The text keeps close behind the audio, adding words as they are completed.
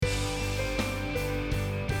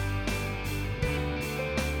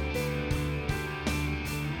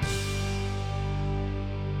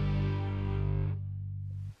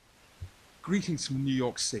Greetings from New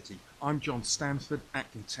York City. I'm John Stanford,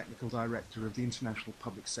 Acting Technical Director of the International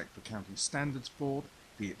Public Sector Accounting Standards Board,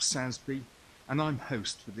 the IPSASB, and I'm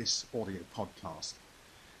host for this audio podcast.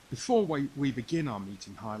 Before we begin our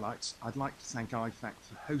meeting highlights, I'd like to thank IFAC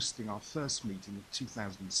for hosting our first meeting of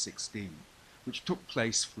 2016, which took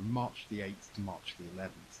place from March the 8th to March the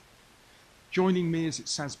 11th. Joining me is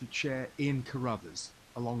IPSASB Chair Ian Carruthers,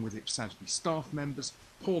 along with IPSASB staff members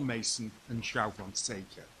Paul Mason and João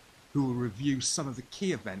Fonseca, who will review some of the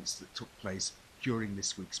key events that took place during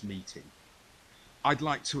this week's meeting. I'd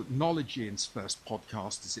like to acknowledge Ian's first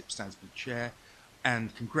podcast as IPSASB Chair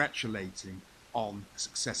and congratulate him on a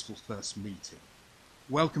successful first meeting.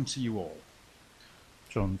 Welcome to you all.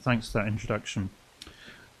 John, thanks for that introduction.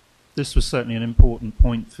 This was certainly an important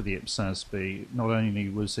point for the IPSASB. Not only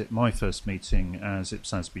was it my first meeting as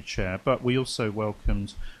IPSASB Chair, but we also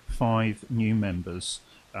welcomed 5 new members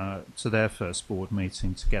to their first board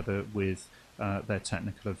meeting together with their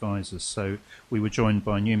technical advisors. So we were joined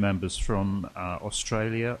by new members from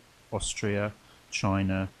Australia, Austria,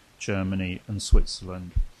 China, Germany and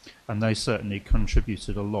Switzerland, and they certainly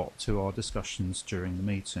contributed a lot to our discussions during the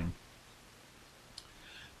meeting.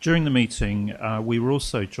 During the meeting, we were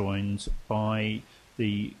also joined by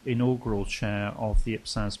the inaugural chair of the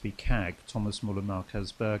IPSASB CAG, Thomas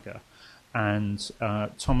Müller-Marquez-Berger, and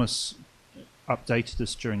Thomas updated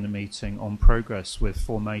us during the meeting on progress with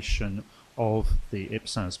formation of the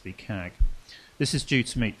IPSASB CAG. This is due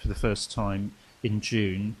to meet for the first time in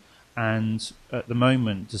June, and at the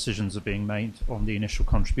moment decisions are being made on the initial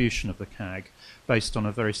contribution of the CAG based on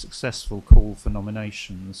a very successful call for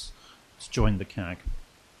nominations to join the CAG.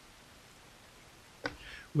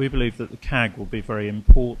 We believe that the CAG will be very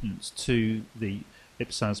important to the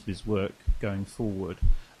IPSASB's work going forward,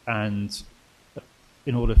 and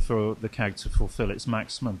in order for the CAG to fulfil its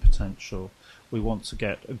maximum potential, we want to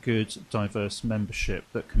get a good, diverse membership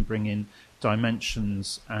that can bring in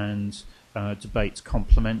dimensions and debate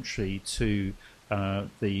complementary to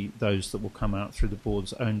those that will come out through the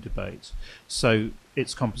board's own debate. So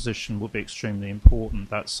its composition will be extremely important.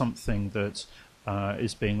 That's something that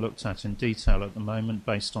is being looked at in detail at the moment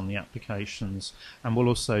based on the applications, and will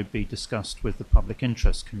also be discussed with the Public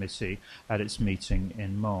Interest Committee at its meeting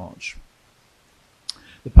in March.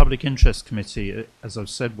 The Public Interest Committee, as I've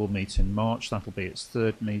said, will meet in March. That will be its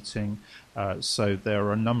 3rd meeting. So there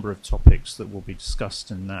are a number of topics that will be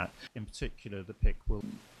discussed in that. In particular, the PIC will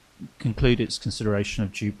conclude its consideration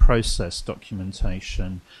of due process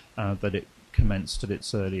documentation that it commenced at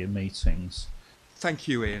its earlier meetings. Thank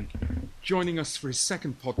you, Ian. Joining us for his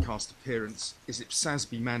second podcast appearance is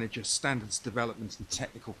IPSASB Manager Standards Development and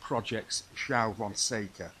Technical Projects, João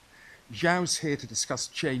Fonseca. João's here to discuss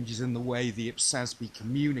changes in the way the IPSASB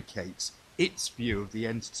communicates its view of the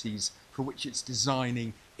entities for which it's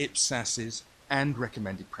designing IPSAS's and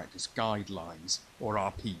Recommended Practice Guidelines, or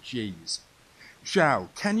RPGs. João,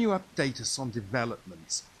 can you update us on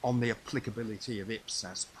developments on the applicability of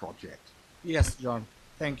IPSAS project? Yes, John,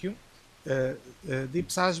 thank you. The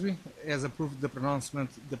IPSASB has approved the pronouncement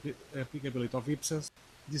the applicability of IPSAS.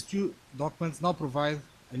 These 2 documents now provide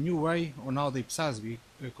a new way on how the IPSASB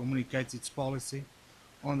communicates its policy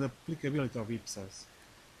on the applicability of IPSAS.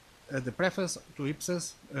 The preface to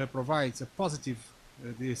IPSAS provides a positive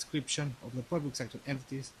description of the public sector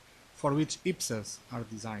entities for which IPSAS are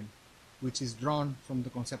designed, which is drawn from the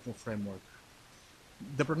conceptual framework.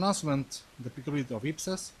 The pronouncement, the applicability of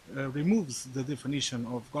IPSAS, removes the definition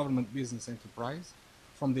of government business enterprise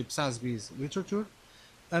from the IPSASB's literature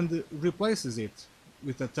and replaces it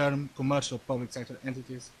with the term commercial public sector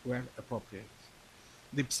entities where appropriate.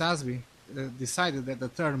 The IPSASB decided that the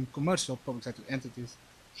term commercial public sector entities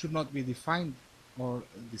should not be defined or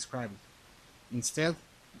described. Instead,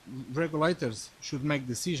 regulators should make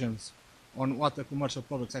decisions on what a commercial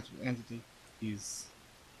public sector entity is.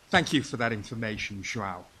 Thank you for that information,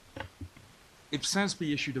 João.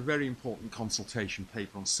 IPSASB issued a very important consultation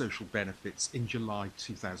paper on social benefits in July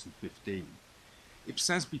 2015.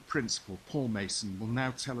 IPSASB Principal Paul Mason will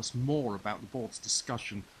now tell us more about the board's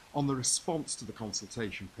discussion on the response to the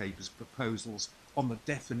consultation paper's proposals on the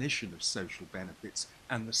definition of social benefits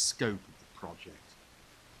and the scope of the project.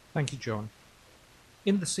 Thank you, John.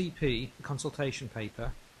 In the CP, the consultation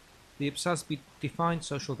paper, the IPSASB defined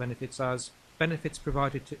social benefits as benefits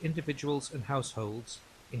provided to individuals and households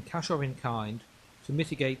in cash or in kind to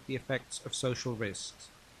mitigate the effects of social risks.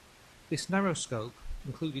 This narrow scope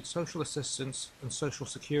included social assistance and social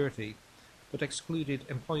security, but excluded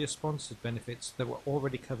employer-sponsored benefits that were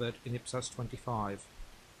already covered in IPSAS 25.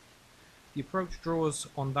 The approach draws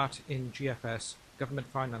on that in GFS, Government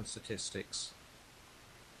Finance Statistics.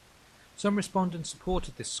 Some respondents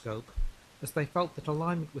supported this scope, as they felt that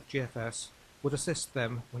alignment with GFS would assist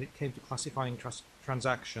them when it came to classifying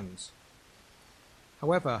transactions.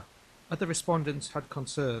 However, other respondents had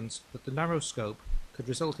concerns that the narrow scope could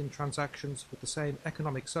result in transactions with the same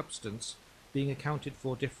economic substance being accounted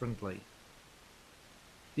for differently.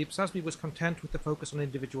 The IPSASB was content with the focus on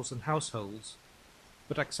individuals and households,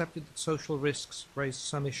 but accepted that social risks raised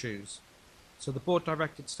some issues, so the board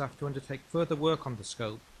directed staff to undertake further work on the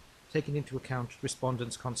scope, taking into account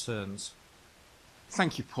respondents' concerns.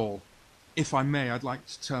 Thank you, Paul. If I may, I'd like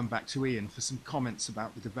to turn back to Ian for some comments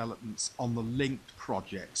about the developments on the linked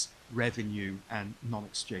projects, revenue and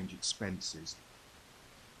non-exchange expenses.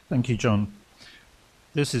 Thank you, John.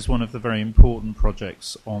 This is one of the very important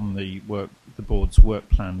projects on the board's work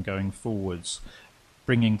plan going forwards,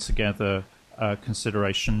 bringing together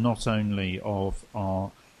consideration not only of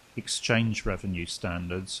our exchange revenue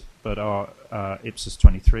standards, but our IPSAS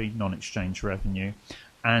 23 non-exchange revenue,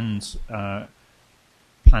 and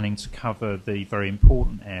planning to cover the very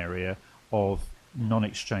important area of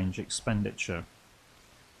non-exchange expenditure.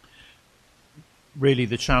 Really,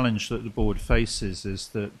 the challenge that the board faces is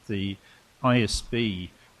that the ISB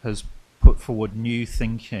has put forward new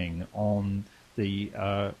thinking on the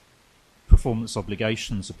performance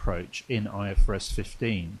obligations approach in IFRS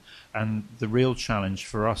 15, and the real challenge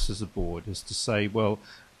for us as a board is to say, well,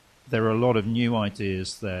 there are a lot of new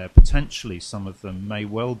ideas there. Potentially some of them may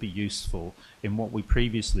well be useful in what we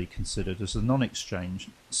previously considered as a non-exchange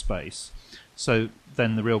space. So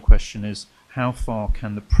then the real question is, how far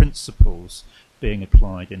can the principles being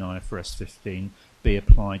applied in IFRS 15 be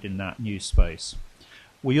applied in that new space?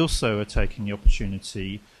 We also are taking the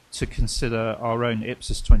opportunity to consider our own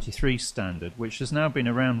IPSAS 23 standard, which has now been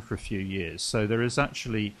around for a few years. So there is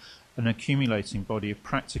actually an accumulating body of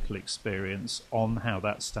practical experience on how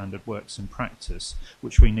that standard works in practice,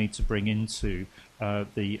 which we need to bring into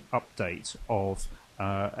the update of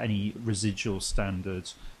any residual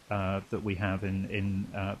standard that we have in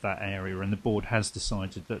that area. And the board has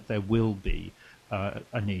decided that there will be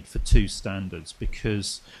a need for two standards,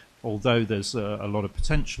 because although there's a lot of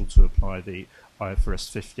potential to apply the IFRS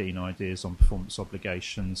 15 ideas on performance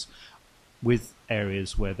obligations with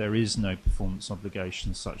areas where there is no performance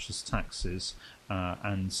obligations, such as taxes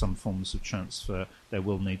and some forms of transfer, there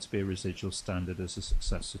will need to be a residual standard as a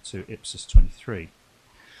successor to IPSAS 23.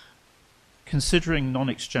 Considering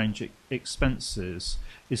non-exchange expenses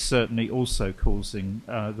is certainly also causing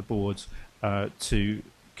the board to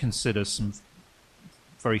consider some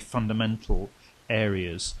very fundamental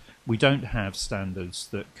areas. We don't have standards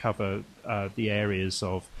that cover the areas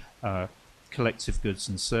of collective goods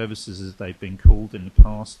and services, as they've been called in the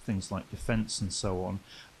past, things like defence and so on.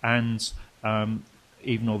 And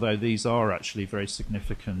even although these are actually very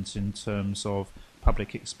significant in terms of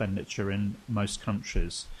public expenditure in most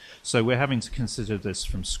countries. So we're having to consider this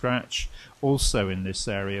from scratch. Also in this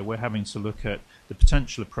area, we're having to look at the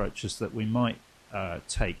potential approaches that we might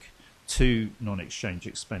take to non-exchange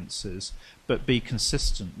expenses, but be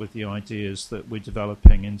consistent with the ideas that we're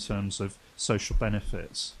developing in terms of social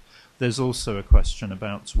benefits. There's also a question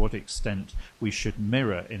about to what extent we should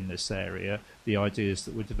mirror in this area the ideas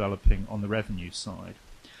that we're developing on the revenue side.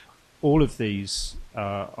 All of these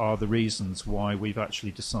are the reasons why we've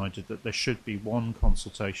actually decided that there should be one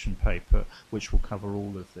consultation paper which will cover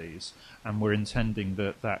all of these, and we're intending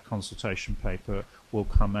that that consultation paper will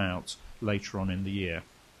come out later on in the year.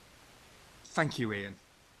 Thank you, Ian.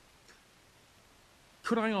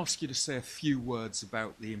 Could I ask you to say a few words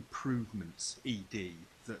about the improvements, ED,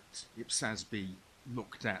 that IPSASB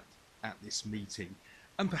looked at this meeting,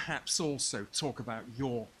 and perhaps also talk about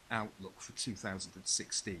your outlook for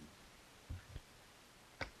 2016?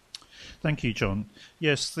 Thank you, John.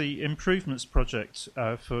 Yes, the improvements project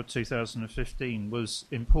for 2015 was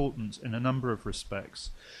important in a number of respects.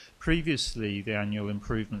 Previously, the annual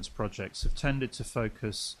improvements projects have tended to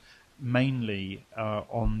focus mainly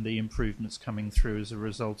on the improvements coming through as a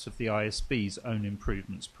result of the ISB's own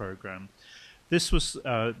improvements program. This was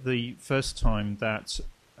the first time that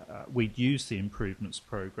we'd used the improvements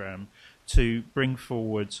program to bring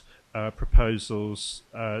forward proposals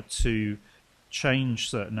to change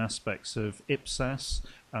certain aspects of IPSAS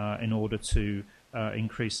in order to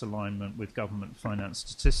increase alignment with government finance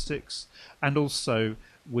statistics, and also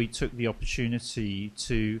we took the opportunity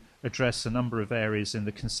to address a number of areas in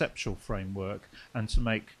the conceptual framework and to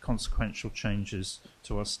make consequential changes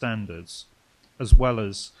to our standards, as well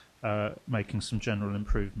as making some general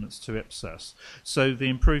improvements to IPSAS. So the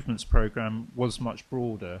improvements program was much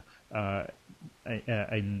broader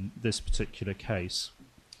in this particular case.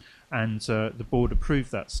 And the board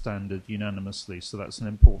approved that standard unanimously, so that's an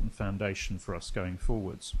important foundation for us going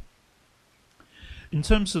forwards. In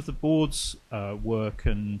terms of the board's work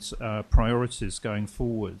and priorities going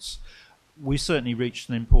forwards, we certainly reached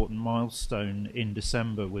an important milestone in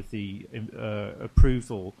December with the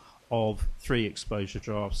approval of 3 exposure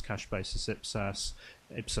drafts: cash basis IPSAS,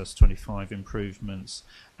 IPSAS 25 improvements,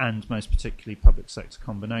 and most particularly public sector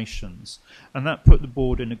combinations. And that put the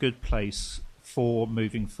board in a good place for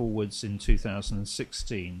moving forwards in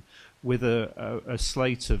 2016 with a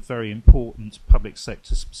slate of very important public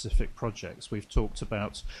sector specific projects. We've talked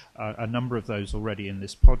about a number of those already in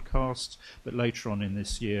this podcast, but later on in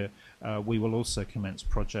this year we will also commence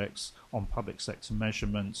projects on public sector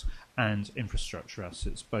measurement and infrastructure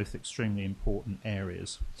assets, both extremely important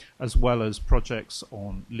areas, as well as projects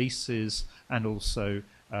on leases and also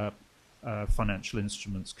financial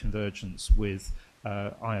instruments convergence with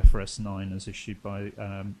IFRS 9 as issued by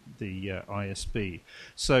the ISB.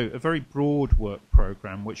 So a very broad work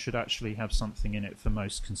programme which should actually have something in it for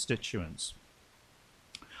most constituents.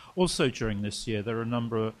 Also during this year there are a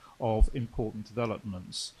number of important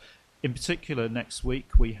developments. In particular, next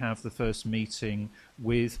week we have the first meeting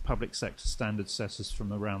with public sector standard setters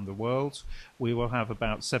from around the world. We will have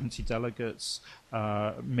about 70 delegates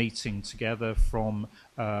meeting together from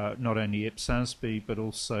not only IPSASB but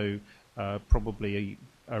also probably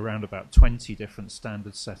around about 20 different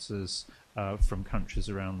standard setters from countries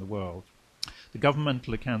around the world. The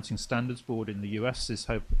Governmental Accounting Standards Board in the US is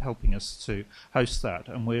helping us to host that,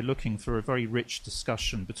 and we're looking for a very rich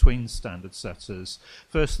discussion between standard setters,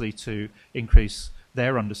 firstly to increase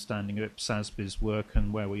their understanding of IPSASB's work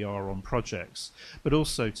and where we are on projects, but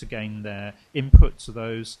also to gain their input to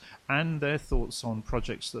those and their thoughts on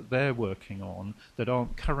projects that they're working on that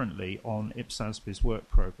aren't currently on IPSASB's work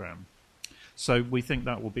programme. So we think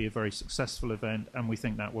that will be a very successful event, and we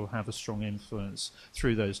think that will have a strong influence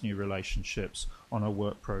through those new relationships on our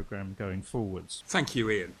work programme going forwards. Thank you,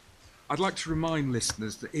 Ian. I'd like to remind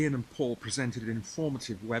listeners that Ian and Paul presented an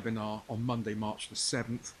informative webinar on Monday, March the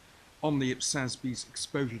 7th on the IPSASB's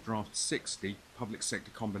Exposure Draft 60 Public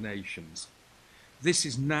Sector Combinations. This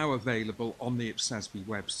is now available on the IPSASB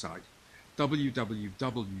website,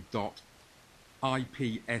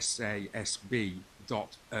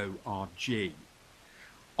 www.ipsasb.org.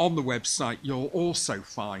 On the website you'll also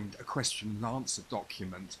find a question and answer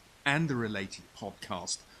document and a related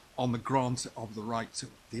podcast on the grant of the right to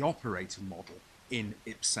the operator model in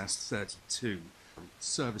IPSAS 32,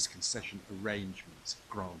 Service Concession Arrangement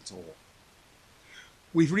Grantor.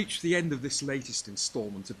 We've reached the end of this latest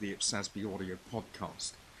instalment of the IPSASB audio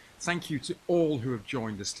podcast. Thank you to all who have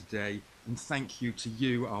joined us today, and thank you to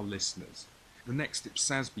you, our listeners. The next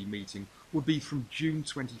IPSASB meeting will be from June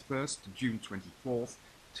 21st to June 24th,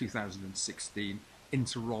 2016 in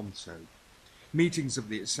Toronto. Meetings of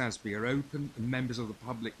the IPSASB are open and members of the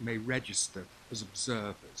public may register as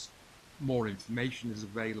observers. More information is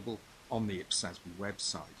available on the IPSASB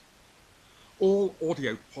website. All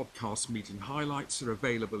audio podcast meeting highlights are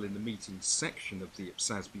available in the meetings section of the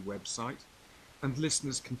IPSASB website, and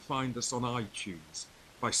listeners can find us on iTunes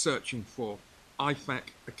by searching for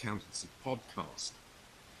IFAC Accountancy Podcast.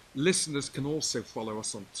 Listeners can also follow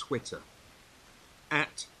us on Twitter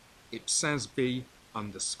at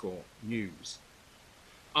 @IPSASB_news.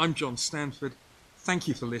 I'm John Stanford. Thank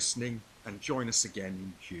you for listening, and join us again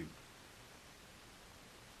in June.